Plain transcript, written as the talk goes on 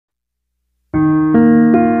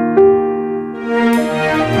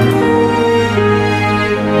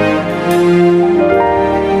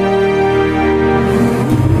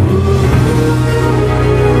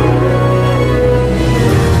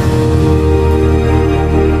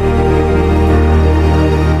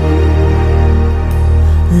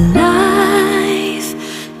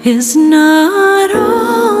is not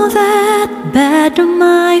all that bad,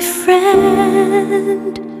 my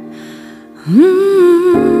friend.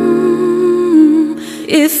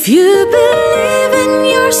 If you believe in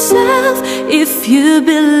yourself, if you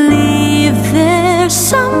believe there's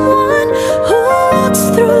someone who walks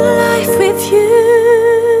through life with you,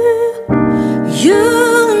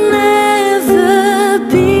 you'll never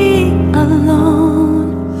be alone.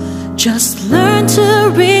 Just learn to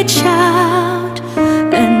reach out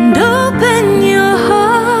and open your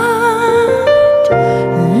heart.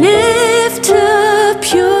 Lift up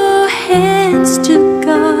your hands to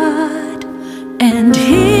God, and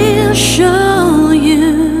He'll show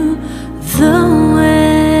you the way.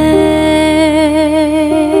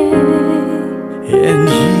 And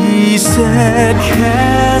He said,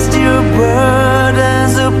 cast your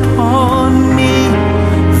burdens upon me,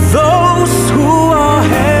 those who are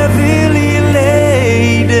heavily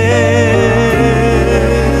laden.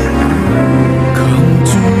 Come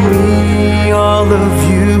to me, all of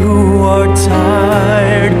you who are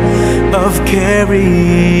tired of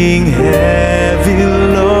carrying heavy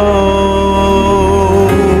loads.